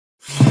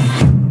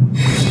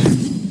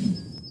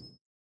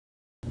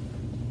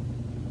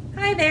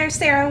there,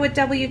 Sarah with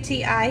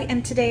WTI,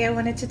 and today I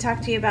wanted to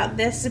talk to you about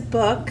this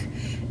book,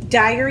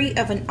 Diary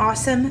of an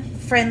Awesome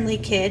Friendly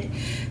Kid.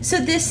 So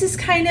this is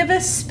kind of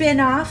a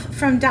spin-off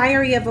from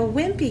Diary of a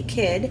Wimpy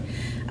Kid.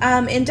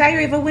 In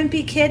Diary of a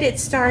Wimpy Kid, it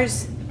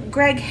stars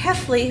Greg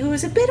Heffley, who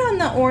is a bit on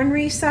the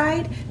ornery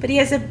side, but he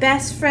has a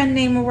best friend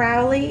named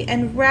Rowley,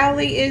 and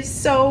Rowley is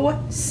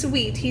so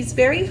sweet. He's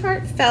very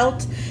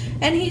heartfelt,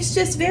 and he's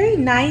just very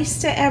nice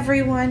to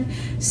everyone.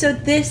 So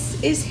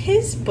this is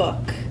his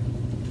book.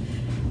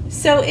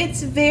 So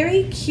it's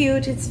very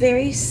cute, it's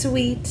very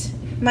sweet.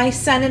 My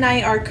son and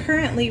I are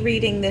currently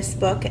reading this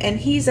book, and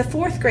he's a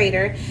 4th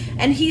grader,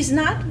 and he's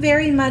not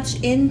very much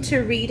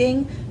into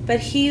reading, but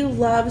he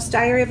loves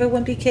Diary of a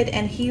Wimpy Kid,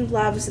 and he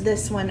loves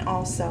this one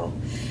also.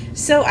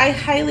 So I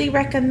highly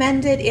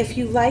recommend it. If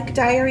you like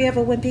Diary of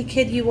a Wimpy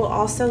Kid, you will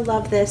also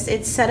love this.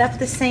 It's set up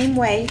the same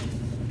way,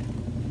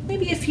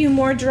 maybe a few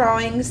more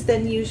drawings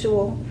than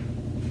usual,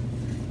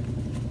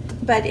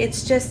 but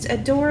it's just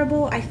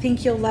adorable. I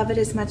think you'll love it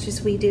as much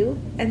as we do,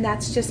 and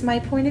that's just my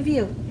point of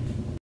view.